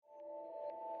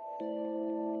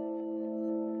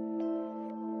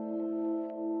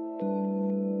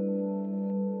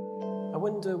I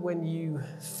wonder when you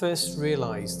first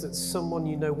realised that someone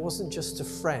you know wasn't just a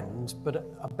friend, but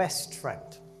a best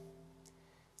friend.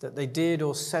 That they did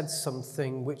or said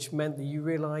something which meant that you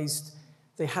realised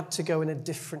they had to go in a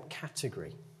different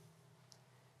category.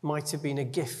 Might have been a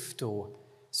gift or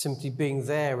simply being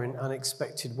there in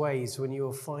unexpected ways when you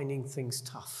were finding things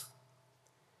tough.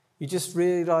 You just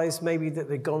realised maybe that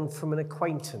they'd gone from an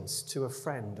acquaintance to a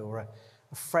friend or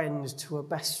a friend to a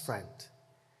best friend.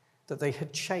 That they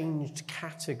had changed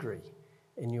category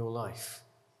in your life.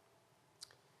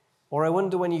 Or I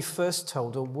wonder when you first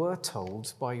told or were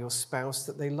told by your spouse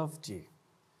that they loved you.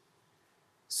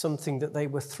 Something that they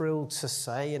were thrilled to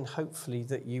say and hopefully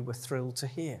that you were thrilled to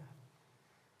hear.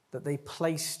 That they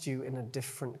placed you in a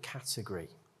different category.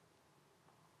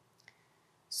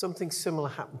 Something similar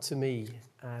happened to me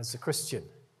as a Christian.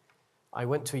 I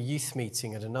went to a youth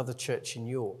meeting at another church in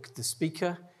York. The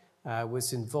speaker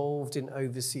was involved in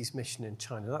overseas mission in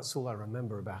China. That's all I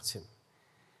remember about him.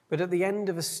 But at the end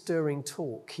of a stirring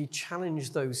talk, he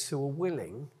challenged those who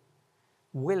were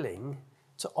willing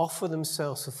to offer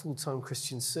themselves a full-time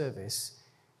Christian service.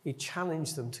 He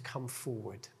challenged them to come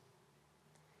forward.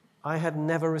 I had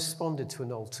never responded to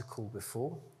an altar call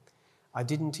before. I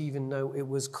didn't even know it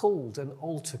was called an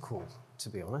altar call, to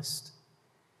be honest.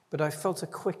 But I felt a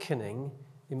quickening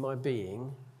in my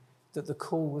being that the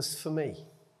call was for me.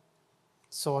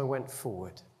 So I went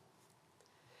forward.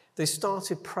 They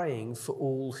started praying for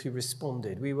all who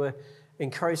responded. We were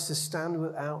encouraged to stand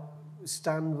with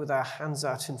our hands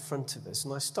out in front of us.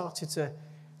 And I started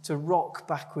to rock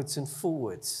backwards and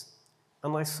forwards.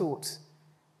 And I thought,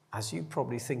 as you're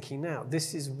probably thinking now,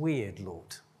 this is weird,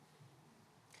 Lord.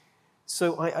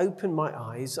 So I opened my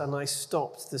eyes and I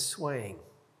stopped the swaying.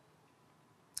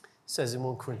 It says in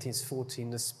 1 Corinthians 14,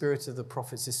 the spirit of the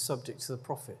prophets is subject to the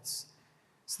prophets.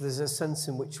 So there's a sense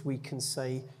in which we can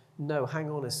say, no, hang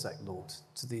on a sec, Lord,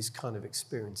 to these kind of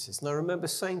experiences. And I remember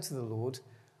saying to the Lord,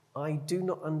 I do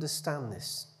not understand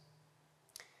this.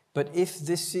 But if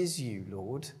this is you,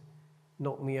 Lord,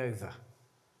 knock me over.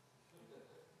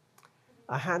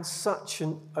 I had such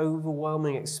an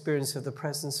overwhelming experience of the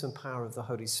presence and power of the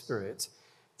Holy Spirit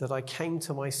that I came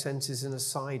to my senses in a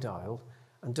side aisle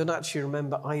and don't actually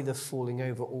remember either falling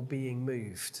over or being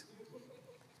moved.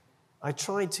 I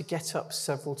tried to get up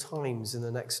several times in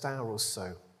the next hour or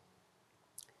so,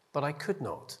 but I could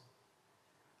not.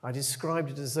 I described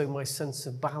it as though my sense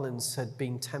of balance had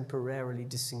been temporarily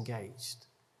disengaged.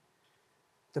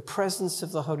 The presence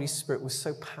of the Holy Spirit was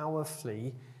so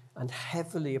powerfully and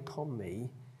heavily upon me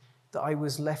that I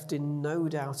was left in no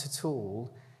doubt at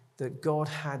all that God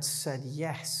had said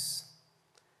yes.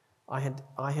 I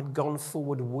had gone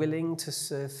forward willing to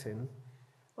serve him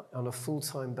on a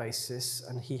full-time basis,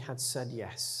 and he had said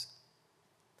yes.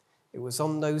 It was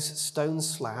on those stone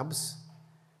slabs,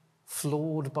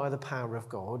 floored by the power of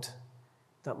God,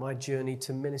 that my journey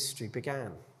to ministry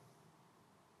began.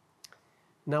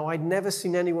 Now, I'd never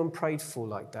seen anyone prayed for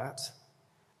like that.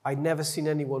 I'd never seen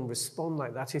anyone respond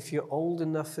like that. If you're old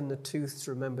enough in the tooth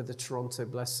to remember the Toronto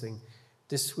blessing,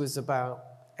 this was about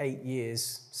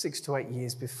 6 to 8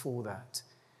 years before that.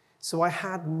 So I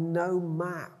had no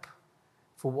map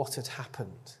for what had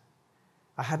happened.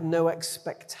 I had no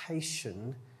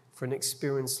expectation for an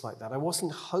experience like that. I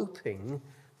wasn't hoping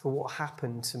for what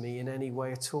happened to me in any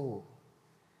way at all.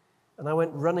 And I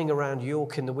went running around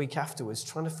York in the week afterwards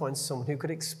trying to find someone who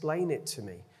could explain it to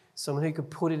me, someone who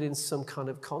could put it in some kind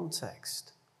of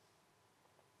context.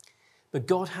 But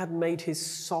God had made his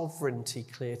sovereignty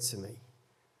clear to me,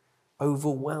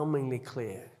 overwhelmingly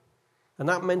clear. And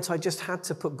that meant I just had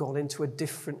to put God into a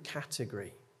different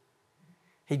category.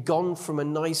 He'd gone from a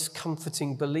nice,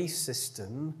 comforting belief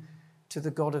system to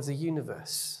the God of the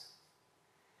universe.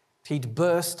 He'd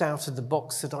burst out of the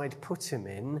box that I'd put him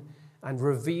in and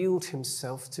revealed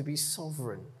himself to be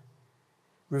sovereign,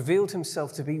 revealed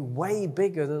himself to be way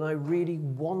bigger than I really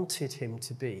wanted him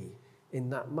to be in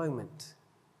that moment.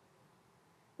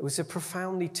 It was a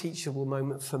profoundly teachable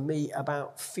moment for me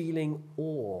about feeling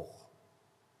awe,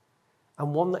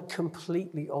 and one that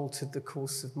completely altered the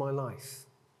course of my life.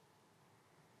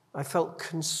 I felt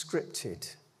conscripted.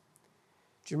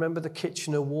 Do you remember the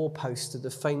Kitchener War poster, the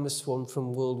famous one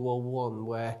from World War I,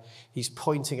 where he's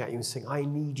pointing at you and saying, I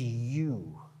need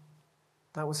you?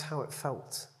 That was how it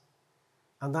felt.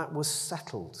 And that was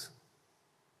settled.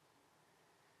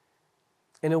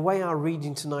 In a way, our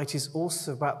reading tonight is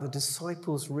also about the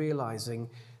disciples realizing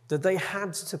that they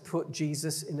had to put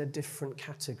Jesus in a different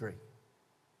category.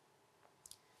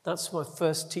 That's my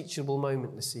first teachable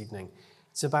moment this evening.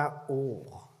 It's about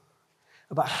awe.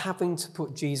 about having to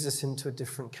put Jesus into a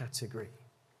different category.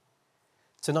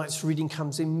 Tonight's reading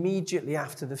comes immediately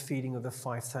after the feeding of the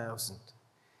 5,000.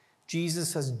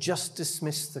 Jesus has just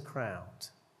dismissed the crowd.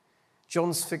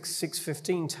 John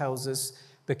 6:15 tells us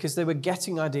because they were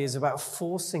getting ideas about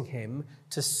forcing him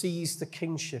to seize the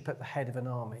kingship at the head of an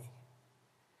army.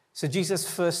 So Jesus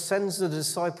first sends the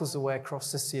disciples away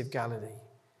across the Sea of Galilee.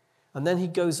 And then he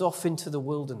goes off into the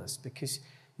wilderness because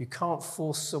you can't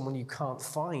force someone you can't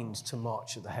find to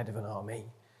march at the head of an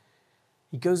army.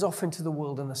 He goes off into the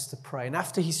wilderness to pray. And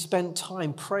after he spent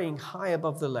time praying high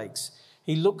above the lakes,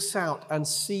 he looks out and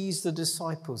sees the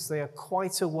disciples. They are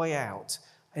quite a way out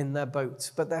in their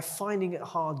boat, but they're finding it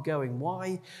hard going.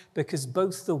 Why? Because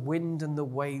both the wind and the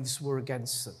waves were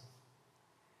against them.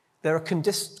 They're a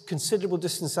considerable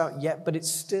distance out yet, but it's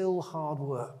still hard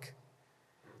work.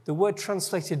 The word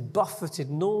translated buffeted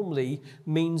normally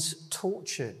means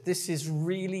tortured. This is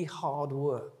really hard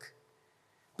work.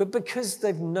 But because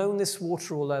they've known this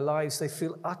water all their lives, they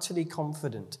feel utterly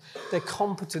confident. They're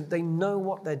competent. They know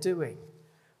what they're doing.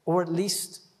 Or at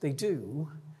least they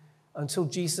do, until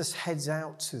Jesus heads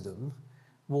out to them,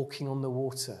 walking on the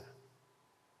water.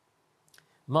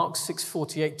 Mark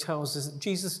 6:48 tells us that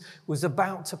Jesus was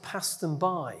about to pass them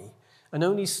by and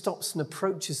only stops and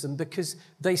approaches them because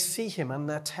they see him and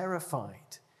they're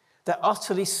terrified. They're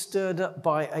utterly stirred up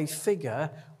by a figure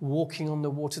walking on the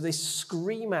water. They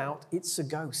scream out, "It's a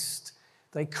ghost."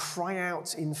 They cry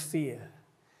out in fear.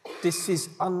 This is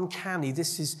uncanny.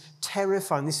 This is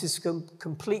terrifying. This is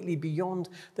completely beyond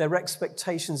their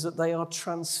expectations, that they are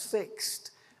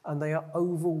transfixed and they are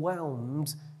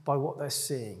overwhelmed by what they're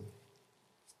seeing.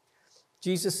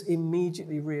 Jesus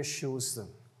immediately reassures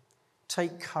them.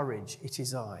 "Take courage, it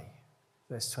is I."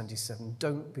 Verse 27,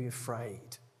 "Don't be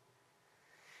afraid."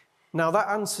 Now that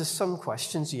answers some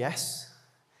questions, yes.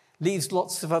 Leaves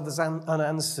lots of others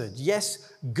unanswered. Yes,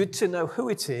 good to know who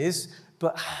it is,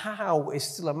 but how is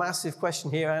still a massive question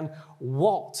here, and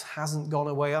what hasn't gone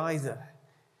away either.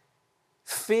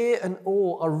 Fear and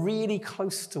awe are really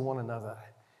close to one another.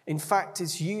 In fact,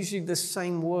 it's usually the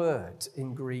same word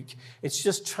in Greek. It's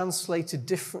just translated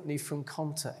differently from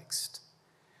context.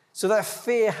 So that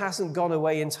fear hasn't gone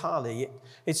away entirely.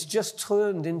 It's just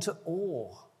turned into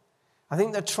awe. I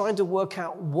think they're trying to work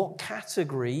out what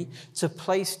category to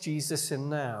place Jesus in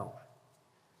now.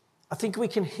 I think we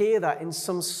can hear that in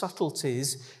some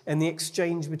subtleties in the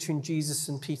exchange between Jesus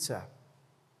and Peter.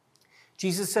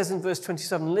 Jesus says in verse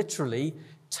 27, literally,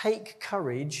 "Take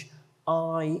courage,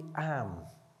 I am.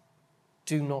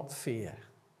 Do not fear."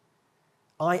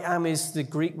 I am is the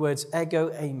Greek words ego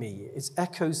eimi. It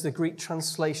echoes the Greek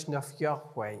translation of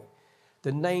Yahweh,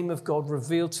 the name of God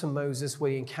revealed to Moses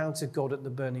when he encountered God at the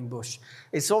burning bush.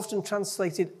 It's often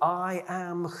translated, "I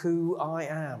am who I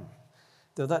am,"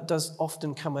 though that does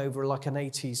often come over like an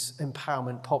 80s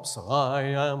empowerment pop song. I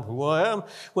am who I am.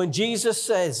 When Jesus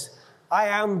says, "I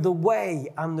am the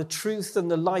way and the truth and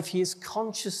the life," he is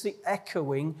consciously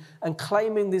echoing and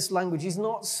claiming this language. He's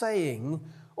not saying,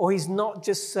 or he's not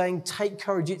just saying, "Take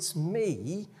courage, it's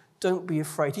me, don't be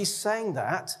afraid." He's saying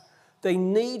that they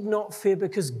need not fear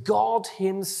because God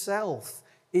himself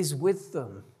is with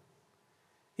them.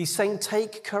 He's saying,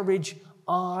 "Take courage,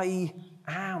 I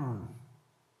am.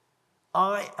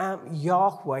 I am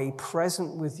Yahweh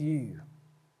present with you."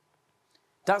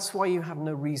 That's why you have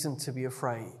no reason to be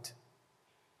afraid.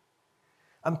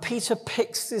 And Peter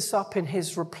picks this up in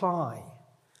his reply.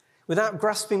 Without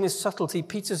grasping this subtlety,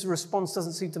 Peter's response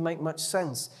doesn't seem to make much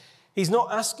sense. He's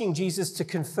not asking Jesus to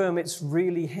confirm it's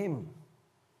really him.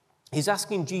 He's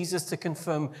asking Jesus to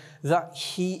confirm that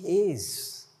he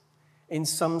is, in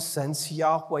some sense,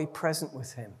 Yahweh present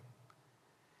with him.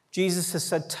 Jesus has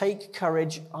said, "Take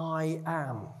courage, I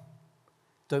am.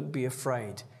 Don't be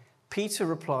afraid." Peter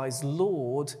replies,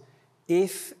 "Lord,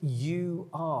 if you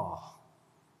are."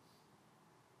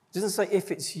 He doesn't say if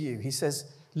it's you. He says,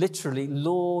 literally,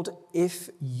 "Lord, if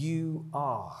you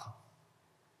are,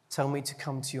 tell me to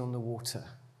come to you on the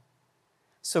water."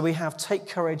 So we have, "Take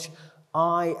courage,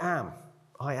 I am.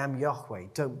 I am Yahweh.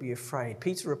 Don't be afraid."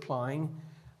 Peter replying,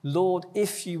 "Lord,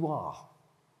 if you are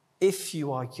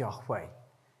Yahweh,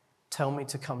 tell me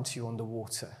to come to you on the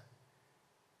water,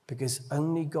 because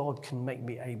only God can make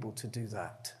me able to do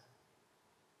that."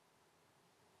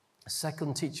 A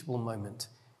second teachable moment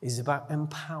is about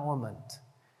empowerment.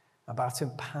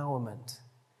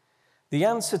 The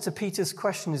answer to Peter's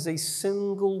question is a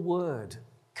single word: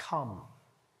 come.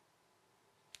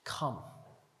 Come.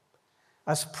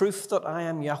 As proof that I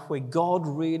am Yahweh, God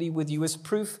really with you, as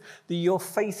proof that your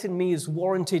faith in me is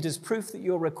warranted, as proof that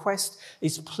your request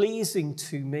is pleasing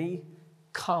to me,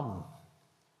 come.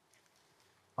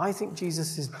 I think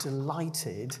Jesus is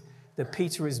delighted that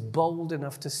Peter is bold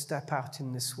enough to step out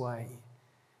in this way.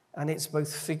 And it's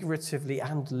both figuratively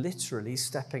and literally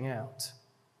stepping out.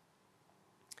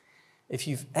 If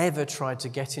you've ever tried to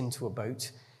get into a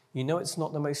boat, you know it's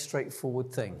not the most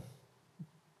straightforward thing.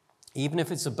 Even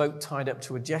if it's a boat tied up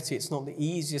to a jetty, it's not the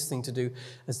easiest thing to do,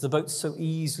 as the boat so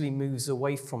easily moves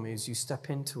away from you as you step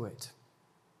into it.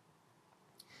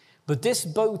 But this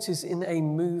boat is in a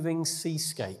moving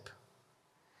seascape,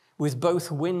 with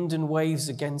both wind and waves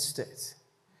against it.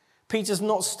 Peter's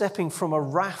not stepping from a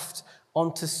raft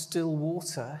onto still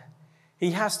water.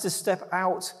 He has to step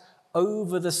out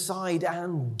over the side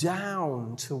and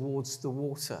down towards the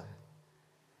water.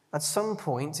 At some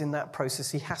point in that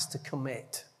process, he has to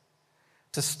commit,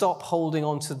 to stop holding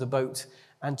onto the boat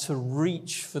and to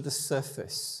reach for the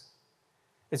surface.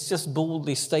 It's just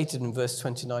boldly stated in verse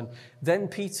 29. Then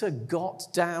Peter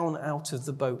got down out of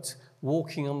the boat,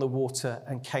 walking on the water,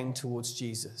 and came towards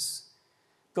Jesus.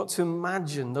 Got to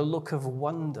imagine the look of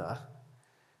wonder,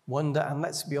 and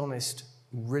let's be honest,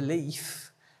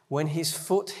 relief, when his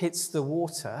foot hits the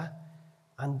water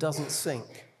and doesn't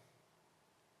sink.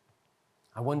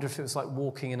 I wonder if it was like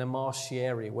walking in a marshy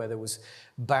area where there was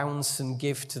bounce and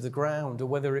give to the ground, or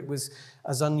whether it was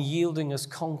as unyielding as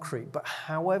concrete. But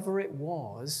however it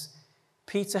was,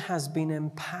 Peter has been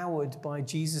empowered by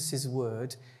Jesus'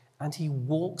 word, and he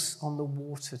walks on the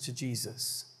water to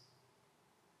Jesus.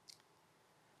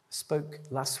 I spoke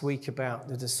last week about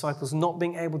the disciples not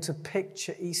being able to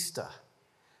picture Easter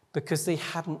because they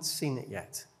hadn't seen it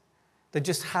yet. They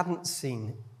just hadn't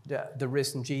seen the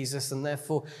risen Jesus, and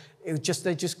therefore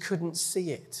they just couldn't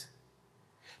see it.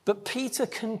 But Peter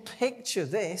can picture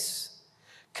this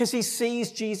because he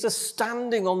sees Jesus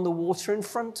standing on the water in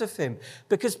front of him.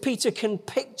 Because Peter can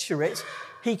picture it,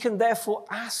 he can therefore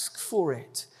ask for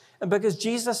it. And because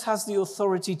Jesus has the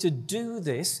authority to do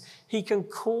this, he can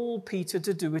call Peter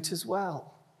to do it as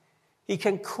well. He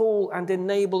can call and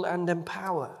enable and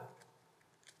empower.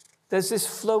 There's this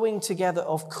flowing together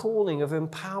of calling, of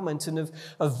empowerment, and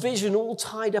of vision all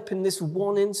tied up in this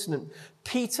one incident.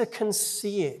 Peter can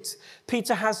see it.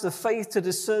 Peter has the faith to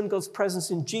discern God's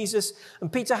presence in Jesus, and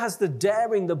Peter has the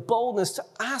daring, the boldness to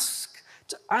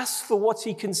ask for what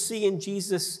he can see in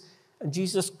Jesus, and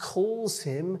Jesus calls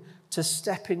him to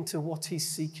step into what he's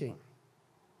seeking.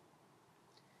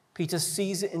 Peter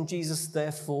sees it in Jesus,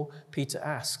 therefore Peter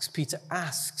asks. Peter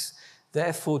asks,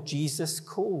 therefore Jesus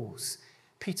calls.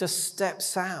 Peter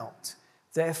steps out,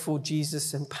 therefore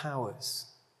Jesus empowers.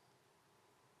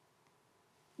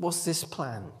 Was this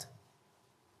planned?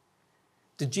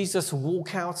 Did Jesus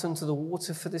walk out into the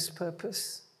water for this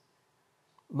purpose?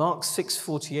 Mark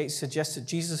 6:48 suggests that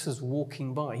Jesus was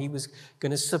walking by. He was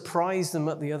going to surprise them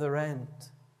at the other end.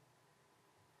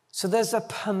 So there's a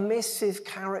permissive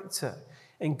character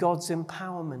in God's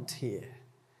empowerment here.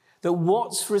 That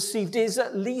what's received is,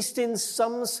 at least in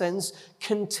some sense,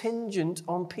 contingent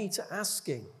on Peter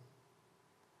asking.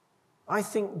 I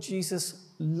think Jesus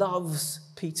loves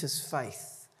Peter's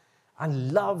faith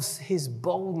and loves his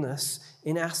boldness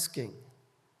in asking.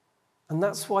 And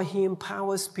that's why he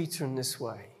empowers Peter in this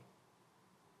way.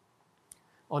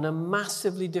 On a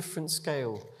massively different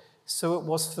scale, so it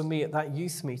was for me at that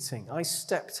youth meeting. I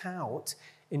stepped out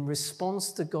in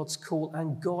response to God's call,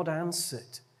 and God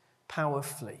answered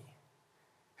powerfully.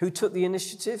 Who took the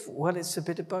initiative? Well, it's a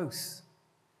bit of both.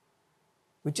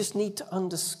 We just need to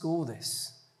underscore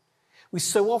this. We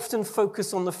so often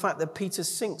focus on the fact that Peter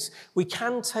sinks. We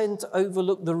can tend to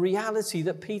overlook the reality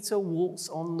that Peter walks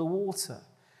on the water.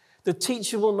 The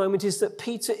teachable moment is that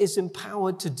Peter is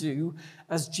empowered to do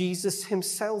as Jesus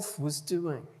himself was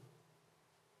doing.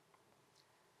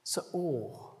 So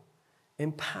awe,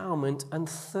 empowerment, and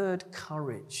third,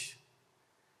 courage.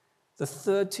 The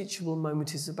third teachable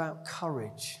moment is about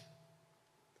courage.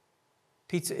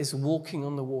 Peter is walking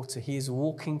on the water. He is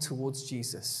walking towards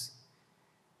Jesus.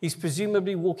 He's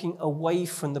presumably walking away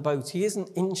from the boat. He isn't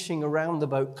inching around the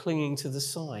boat, clinging to the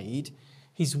side.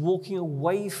 He's walking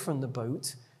away from the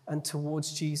boat and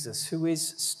towards Jesus, who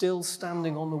is still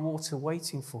standing on the water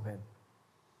waiting for him.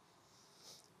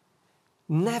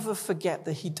 Never forget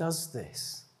that he does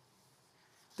this.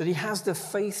 That he has the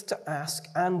faith to ask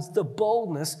and the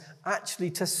boldness actually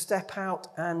to step out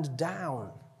and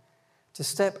down. To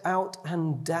step out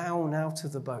and down out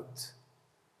of the boat.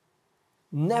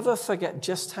 Never forget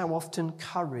just how often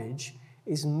courage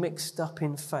is mixed up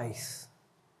in faith.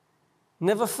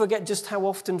 Never forget just how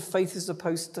often faith is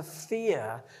opposed to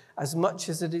fear as much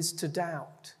as it is to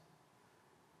doubt.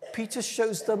 Peter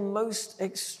shows the most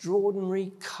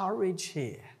extraordinary courage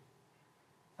here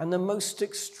and the most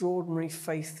extraordinary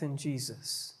faith in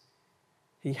Jesus.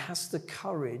 He has the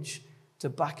courage to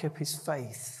back up his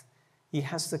faith. He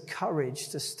has the courage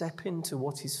to step into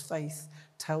what his faith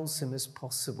tells him is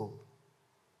possible.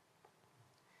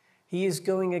 He is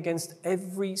going against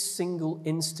every single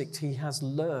instinct he has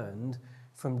learned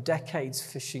from decades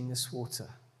fishing this water.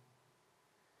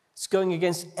 It's going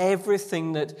against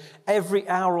everything that every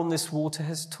hour on this water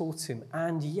has taught him.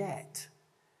 And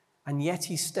yet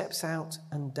he steps out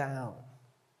and down.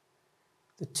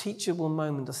 The teachable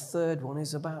moment, the third one,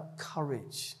 is about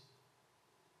courage.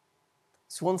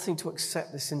 It's one thing to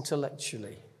accept this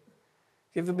intellectually. Have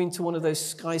you ever been to one of those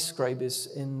skyscrapers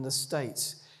in the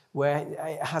States where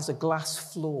it has a glass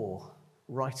floor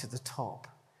right at the top?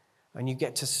 And you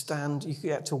get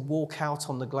to walk out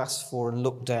on the glass floor and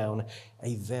look down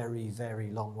a very, very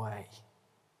long way.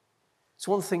 It's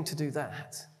one thing to do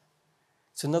that.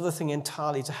 It's another thing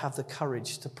entirely to have the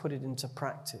courage to put it into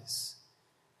practice.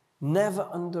 Never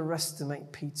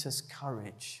underestimate Peter's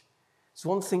courage. It's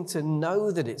one thing to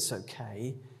know that it's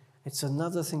okay. It's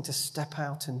another thing to step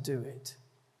out and do it.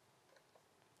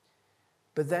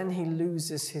 But then he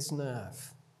loses his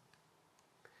nerve.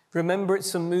 Remember,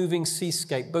 it's a moving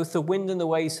seascape. Both the wind and the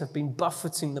waves have been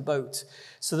buffeting the boat.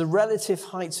 So the relative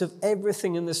heights of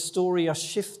everything in the story are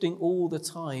shifting all the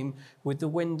time with the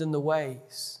wind and the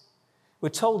waves. We're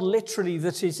told literally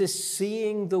that it is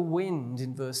seeing the wind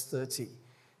in verse 30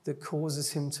 that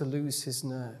causes him to lose his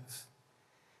nerve.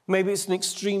 Maybe it's an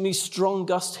extremely strong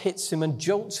gust hits him and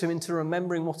jolts him into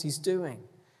remembering what he's doing,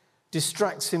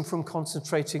 distracts him from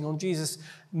concentrating on Jesus.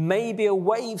 Maybe a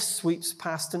wave sweeps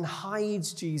past and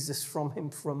hides Jesus from him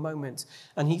for a moment,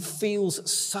 and he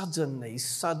feels suddenly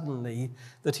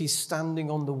that he's standing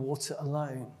on the water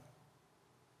alone.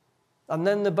 And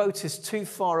then the boat is too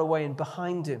far away and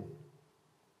behind him,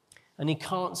 and he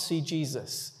can't see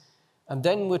Jesus. And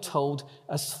then we're told,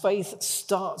 as faith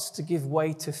starts to give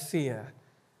way to fear,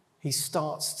 he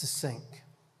starts to sink.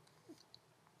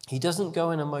 He doesn't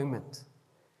go in a moment,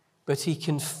 but he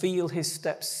can feel his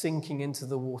steps sinking into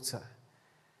the water.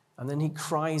 And then he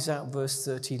cries out, verse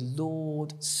 30,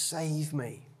 "Lord, save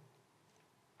me."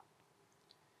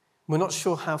 We're not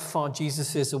sure how far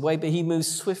Jesus is away, but he moves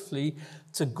swiftly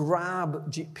to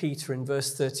grab Peter in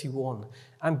verse 31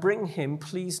 and bring him,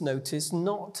 please notice,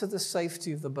 not to the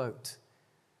safety of the boat,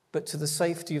 but to the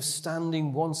safety of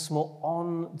standing once more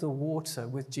on the water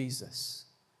with Jesus.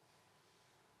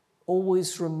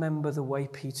 Always remember the way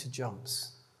Peter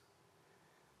jumps.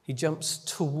 He jumps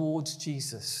towards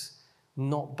Jesus,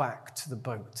 not back to the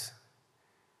boat.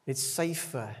 It's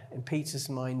safer in Peter's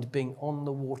mind being on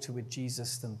the water with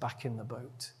Jesus than back in the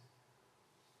boat.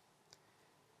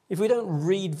 If we don't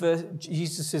read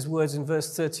Jesus' words in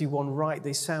verse 31 right,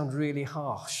 they sound really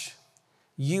harsh.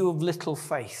 You of little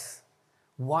faith,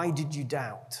 why did you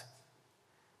doubt?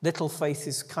 Little faith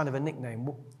is kind of a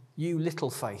nickname. You little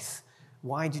faith,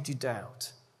 why did you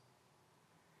doubt?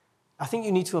 I think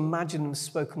you need to imagine him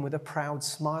spoken with a proud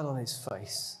smile on his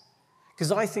face,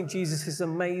 because I think Jesus is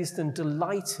amazed and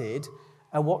delighted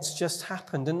at what's just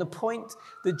happened. And the point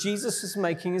that Jesus is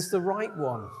making is the right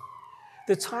one.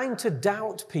 The time to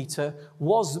doubt, Peter,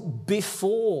 was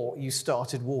before you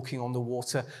started walking on the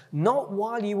water, not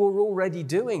while you were already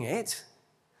doing it.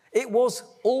 It was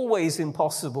always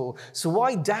impossible. So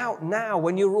why doubt now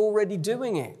when you're already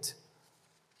doing it?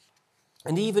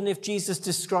 And even if Jesus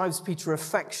describes Peter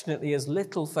affectionately as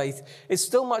little faith, it's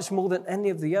still much more than any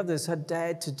of the others had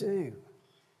dared to do.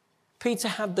 Peter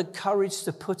had the courage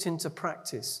to put into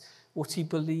practice what he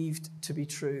believed to be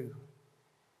true,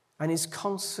 and is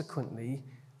consequently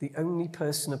the only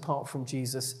person apart from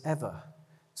Jesus ever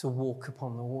to walk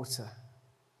upon the water.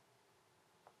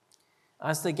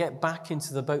 As they get back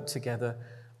into the boat together,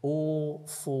 awe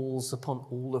falls upon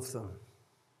all of them.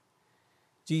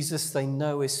 Jesus, they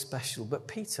know, is special, but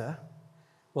Peter,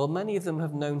 well, many of them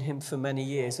have known him for many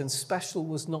years, and special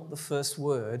was not the first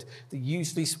word that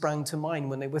usually sprang to mind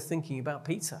when they were thinking about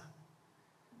Peter.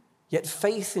 Yet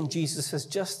faith in Jesus has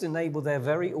just enabled their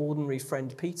very ordinary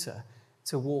friend Peter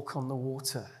to walk on the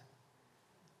water.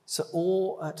 So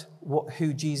awe at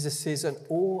who Jesus is, and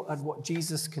awe at what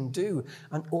Jesus can do,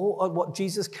 and awe at what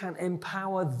Jesus can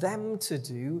empower them to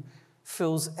do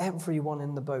fills everyone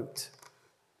in the boat.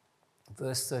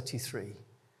 Verse 33,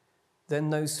 then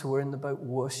those who were in the boat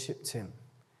worshipped him,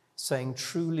 saying,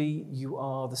 "Truly you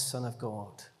are the Son of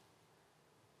God."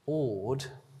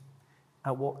 Awed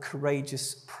at what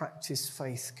courageous practice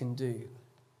faith can do.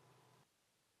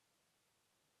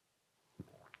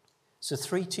 So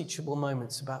 3 teachable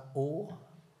moments about awe,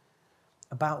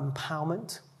 about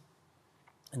empowerment,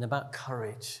 and about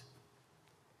courage.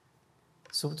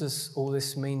 So what does all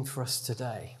this mean for us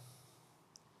today?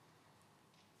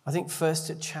 I think first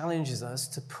it challenges us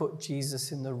to put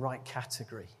Jesus in the right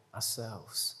category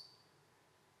ourselves.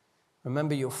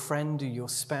 Remember your friend or your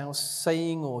spouse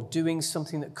saying or doing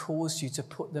something that caused you to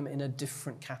put them in a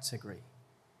different category,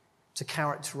 to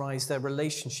characterize their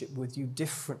relationship with you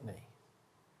differently.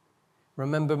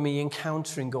 Remember me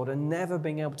encountering God and never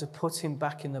being able to put him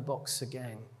back in the box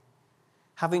again,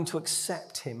 having to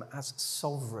accept him as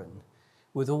sovereign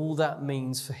with all that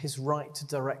means for his right to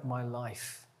direct my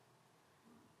life.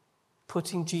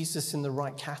 Putting Jesus in the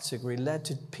right category led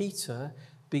to Peter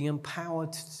being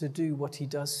empowered to do what he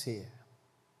does here.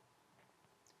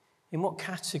 In what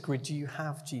category do you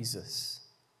have Jesus?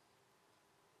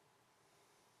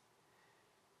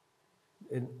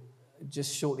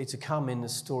 Just shortly to come in the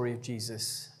story of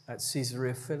Jesus at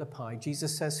Caesarea Philippi,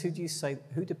 Jesus says, who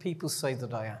do people say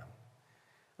that I am?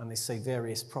 And they say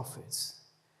various prophets.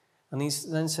 And he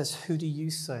then says, who do you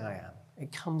say I am?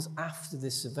 It comes after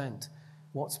this event.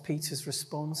 What's Peter's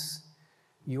response?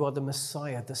 You are the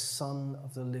Messiah, the Son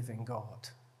of the living God.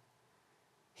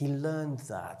 He learned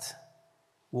that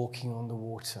walking on the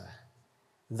water.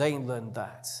 They learned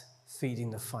that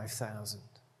feeding the 5,000.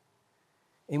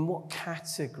 In what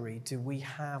category do we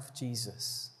have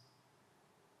Jesus?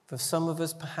 For some of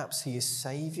us, perhaps he is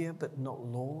Savior, but not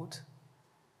Lord.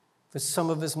 For some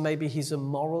of us, maybe he's a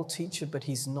moral teacher, but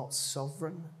he's not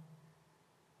sovereign.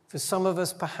 For some of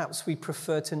us, perhaps we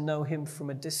prefer to know him from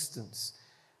a distance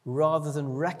rather than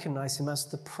recognize him as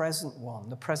the present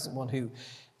one who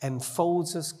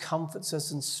enfolds us, comforts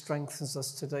us, and strengthens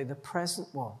us today, the present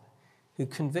one who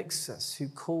convicts us, who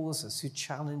calls us, who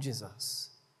challenges us.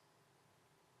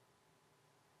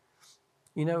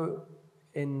 You know,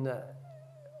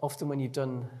 often when you've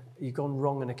gone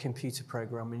wrong in a computer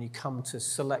program and you come to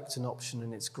select an option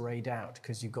and it's grayed out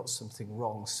because you've got something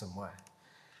wrong somewhere.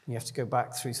 And you have to go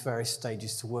back through various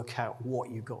stages to work out what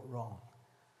you got wrong.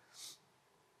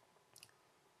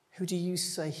 Who do you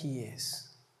say he is?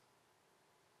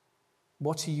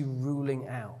 What are you ruling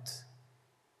out?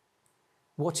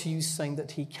 What are you saying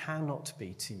that he cannot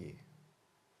be to you?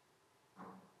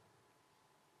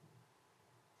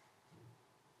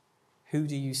 Who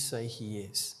do you say he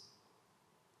is?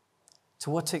 To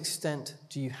what extent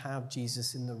do you have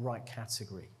Jesus in the right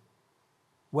category?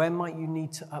 Where might you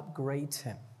need to upgrade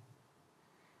him?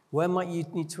 Where might you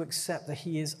need to accept that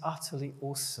he is utterly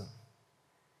awesome?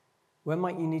 Where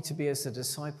might you need to be as the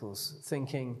disciples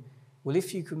thinking, well,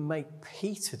 if you can make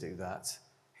Peter do that,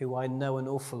 who I know an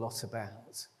awful lot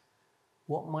about,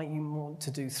 what might you want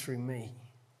to do through me?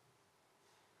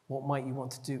 What might you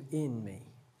want to do in me?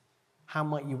 How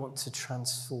might you want to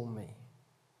transform me?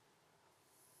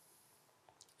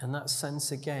 And that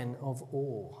sense again of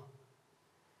awe,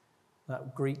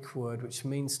 that Greek word which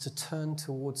means to turn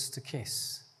towards to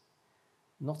kiss,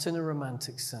 not in a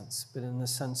romantic sense, but in the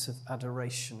sense of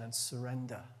adoration and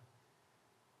surrender.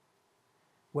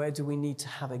 Where do we need to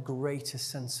have a greater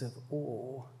sense of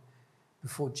awe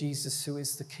before Jesus, who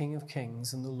is the King of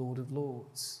Kings and the Lord of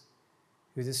Lords,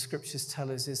 who the scriptures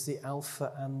tell us is the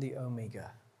Alpha and the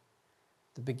Omega,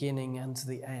 the beginning and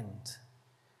the end,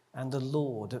 and the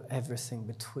Lord of everything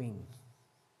between?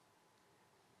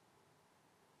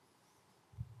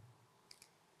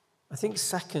 I think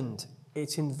second,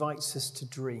 it invites us to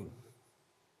dream.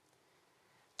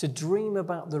 To dream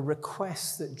about the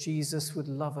requests that Jesus would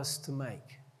love us to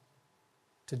make.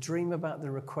 To dream about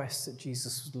the requests that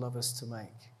Jesus would love us to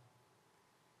make.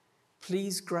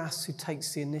 Please grasp who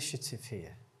takes the initiative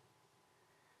here.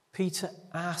 Peter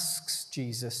asks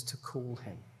Jesus to call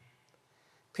him.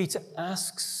 Peter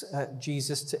asks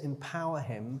Jesus to empower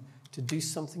him to do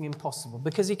something impossible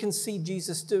because he can see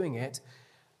Jesus doing it,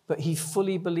 but he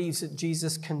fully believes that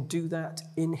Jesus can do that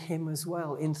in him as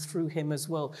well, in through him as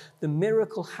well. The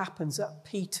miracle happens at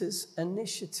Peter's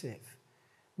initiative,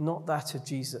 not that of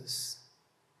Jesus.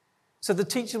 So the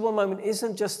teachable moment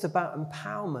isn't just about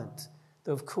empowerment,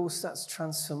 though of course that's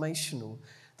transformational.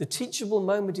 The teachable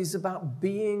moment is about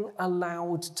being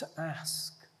allowed to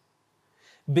ask.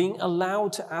 Being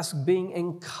allowed to ask, being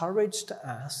encouraged to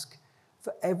ask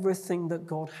for everything that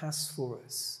God has for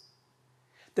us.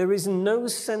 There is no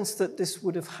sense that this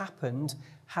would have happened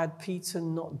had Peter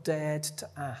not dared to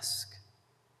ask.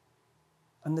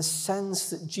 And the sense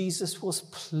that Jesus was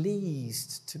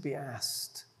pleased to be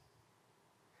asked.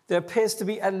 There appears to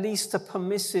be at least a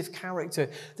permissive character,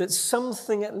 that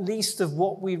something at least of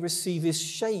what we receive is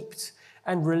shaped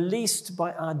and released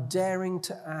by our daring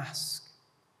to ask.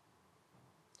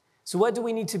 So where do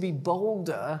we need to be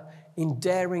bolder in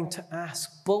daring to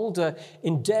ask, bolder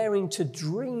in daring to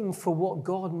dream for what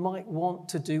God might want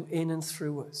to do in and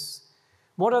through us?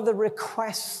 What are the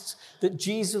requests that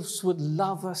Jesus would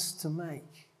love us to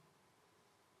make?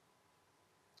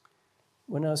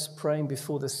 When I was praying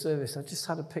before the service, I just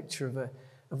had a picture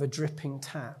of a dripping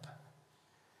tap.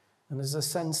 And there's a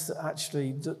sense that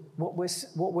actually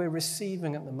what we're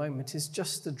receiving at the moment is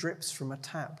just the drips from a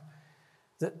tap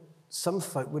that some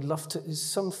folk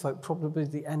probably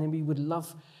the enemy would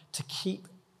love to keep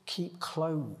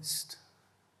closed.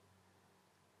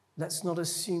 Let's not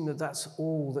assume that that's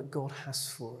all that God has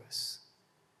for us.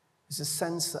 There's a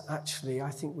sense that actually I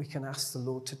think we can ask the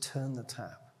Lord to turn the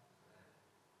tap.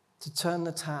 To turn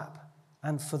the tap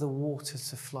and for the water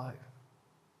to flow.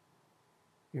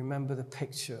 You remember the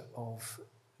picture of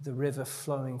the river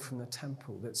flowing from the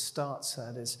temple that starts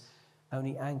out as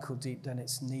only ankle deep, then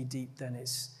it's knee deep, then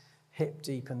it's hip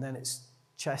deep, and then it's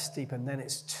chest deep, and then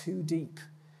it's too deep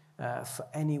for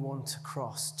anyone to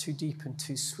cross, too deep and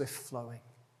too swift flowing.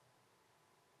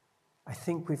 I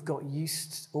think we've got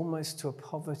used almost to a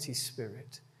poverty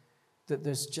spirit, that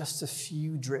there's just a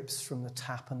few drips from the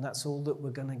tap and that's all that we're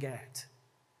going to get.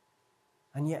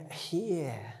 And yet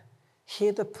hear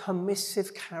the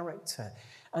permissive character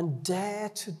and dare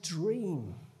to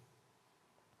dream.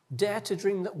 Dare to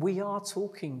dream that we are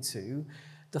talking to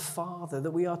the Father,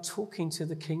 that we are talking to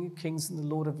the King of Kings and the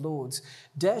Lord of Lords.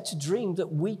 Dare to dream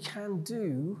that we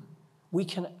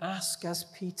can ask as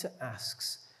Peter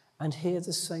asks and hear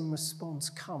the same response,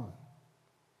 come.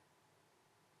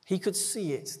 He could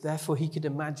see it, therefore he could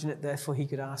imagine it, therefore he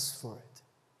could ask for it.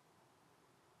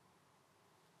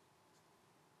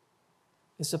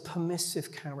 It's a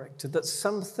permissive character, that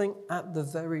something at the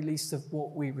very least of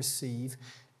what we receive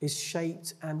is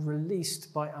shaped and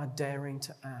released by our daring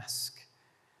to ask.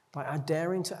 By our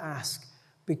daring to ask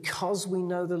because we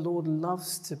know the Lord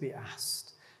loves to be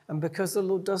asked and because the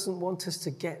Lord doesn't want us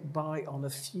to get by on a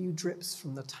few drips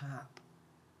from the tap,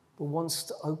 but wants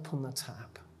to open the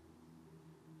tap.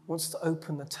 Wants to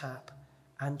open the tap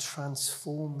and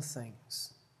transform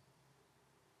things.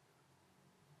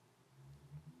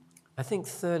 I think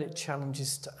third, it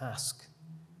challenges to ask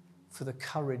for the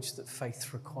courage that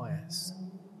faith requires.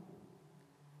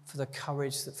 For the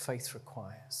courage that faith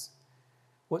requires.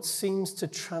 What seems to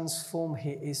transform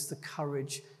here is the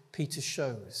courage Peter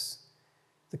shows.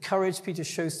 The courage Peter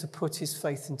shows to put his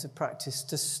faith into practice,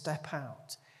 to step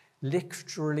out,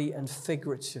 literally and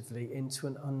figuratively, into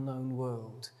an unknown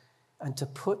world, and to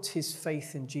put his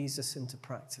faith in Jesus into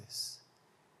practice.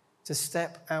 To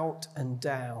step out and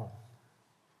down.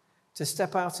 To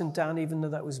step out and down, even though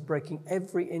that was breaking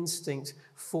every instinct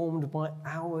formed by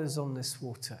hours on this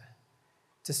water.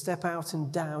 To step out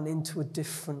and down into a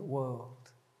different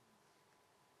world.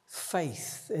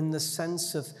 Faith in the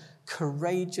sense of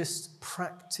courageous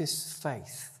practice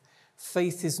faith.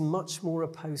 Faith is much more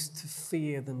opposed to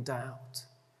fear than doubt.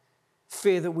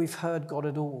 Fear that we've heard God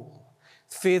at all.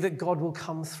 Fear that God will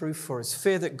come through for us.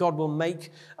 Fear that God will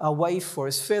make a way for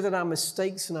us. Fear that our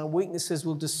mistakes and our weaknesses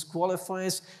will disqualify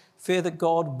us. Fear that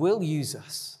God will use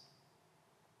us.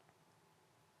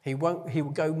 He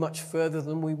will go much further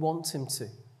than we want him to.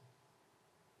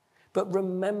 But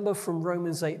remember from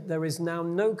Romans 8, there is now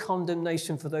no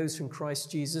condemnation for those in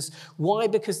Christ Jesus. Why?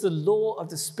 Because the law of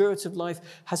the Spirit of life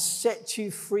has set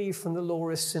you free from the law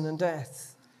of sin and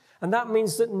death. And that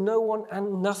means that no one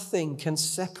and nothing can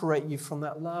separate you from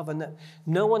that love, and that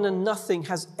no one and nothing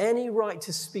has any right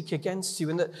to speak against you,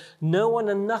 and that no one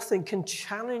and nothing can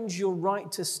challenge your right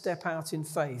to step out in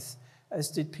faith, as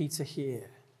did Peter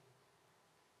here.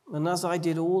 And as I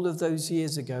did all of those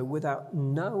years ago, without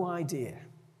no idea,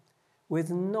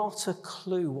 with not a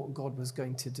clue what God was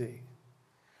going to do,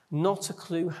 not a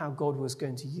clue how God was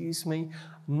going to use me,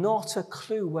 not a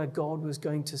clue where God was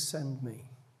going to send me.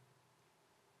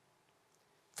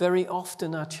 Very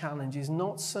often our challenge is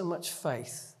not so much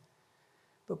faith,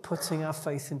 but putting our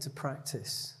faith into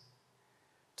practice,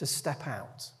 to step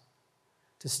out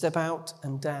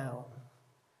and down,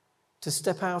 to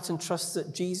step out and trust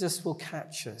that Jesus will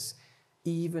catch us,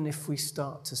 even if we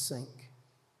start to sink.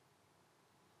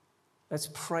 Let's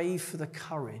pray for the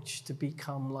courage to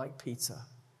become like Peter.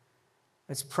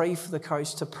 Let's pray for the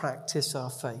courage to practice our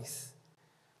faith.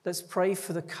 Let's pray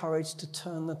for the courage to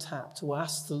turn the tap, to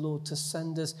ask the Lord to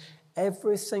send us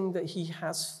everything that he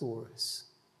has for us.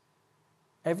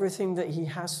 Everything that he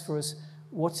has for us,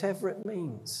 whatever it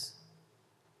means.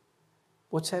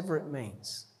 Whatever it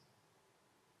means.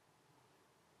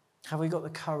 Have we got the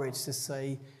courage to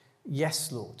say,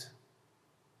 yes, Lord,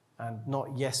 and not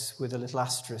yes with a little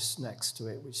asterisk next to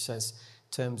it, which says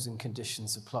terms and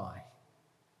conditions apply?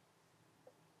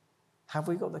 Have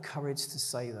we got the courage to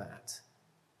say that?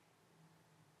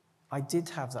 I did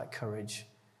have that courage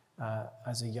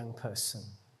as a young person.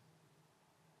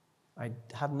 I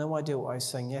had no idea what I was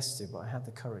saying yes to, but I had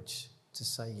the courage to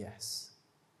say yes.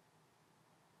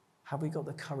 Have we got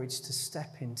the courage to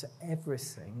step into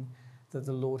everything that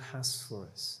the Lord has for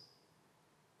us?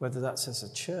 Whether that's as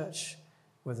a church,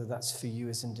 whether that's for you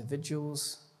as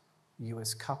individuals, you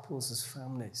as couples, as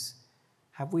families.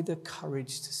 Have we the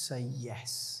courage to say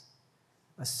yes,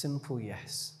 a simple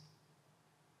yes,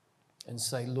 and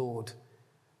say, Lord,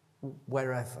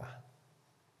 wherever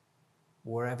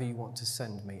you want to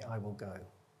send me, I will go.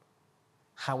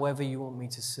 However you want me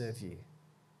to serve you,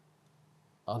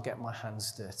 I'll get my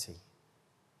hands dirty.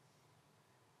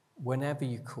 Whenever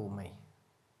you call me,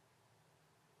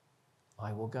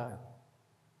 I will go.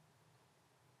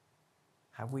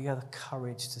 Have we had the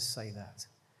courage to say that,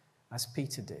 as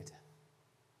Peter did?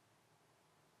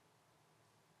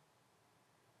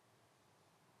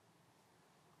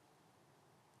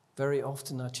 Very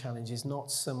often our challenge is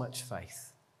not so much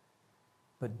faith,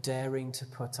 but daring to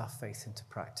put our faith into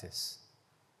practice,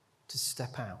 to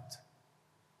step out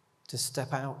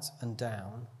and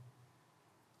down,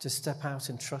 to step out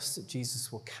and trust that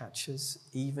Jesus will catch us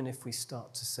even if we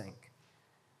start to sink,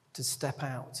 to step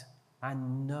out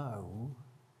and know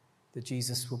that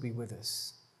Jesus will be with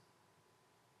us.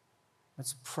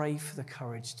 Let's pray for the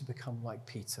courage to become like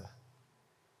Peter.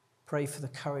 Pray for the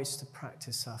courage to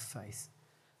practice our faith.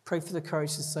 Pray for the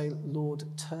courage to say, Lord,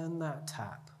 turn that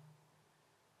tap,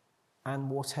 and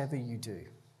whatever you do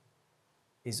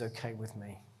is okay with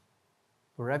me.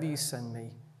 Wherever you send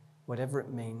me, whatever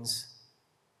it means,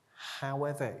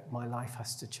 however my life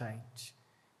has to change,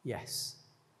 yes.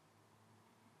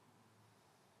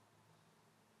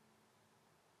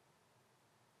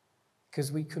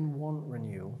 Because we can want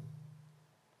renewal,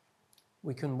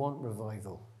 we can want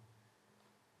revival,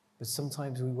 but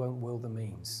sometimes we won't will the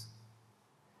means.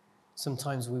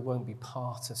 Sometimes we won't be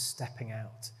part of stepping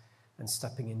out and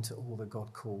stepping into all that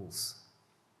God calls.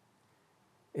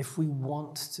 If we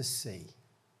want to see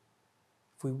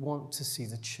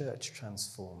the church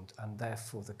transformed and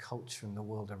therefore the culture and the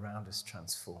world around us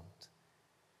transformed,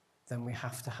 then we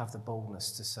have to have the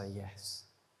boldness to say yes.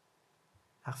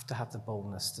 Have to have the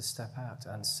boldness to step out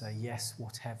and say yes,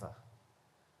 whatever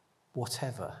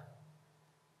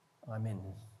I'm in.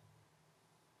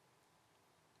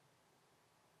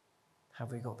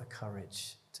 Have we got the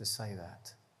courage to say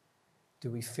that?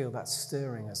 Do we feel that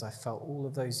stirring as I felt all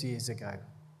of those years ago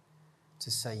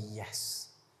to say yes?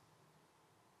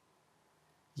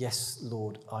 Yes,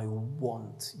 Lord, I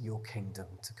want your kingdom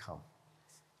to come.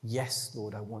 Yes,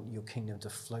 Lord, I want your kingdom to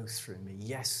flow through me.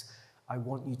 Yes, I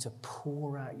want you to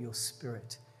pour out your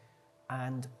Spirit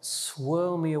and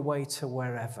swirl me away to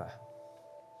wherever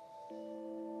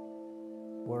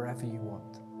you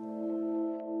want.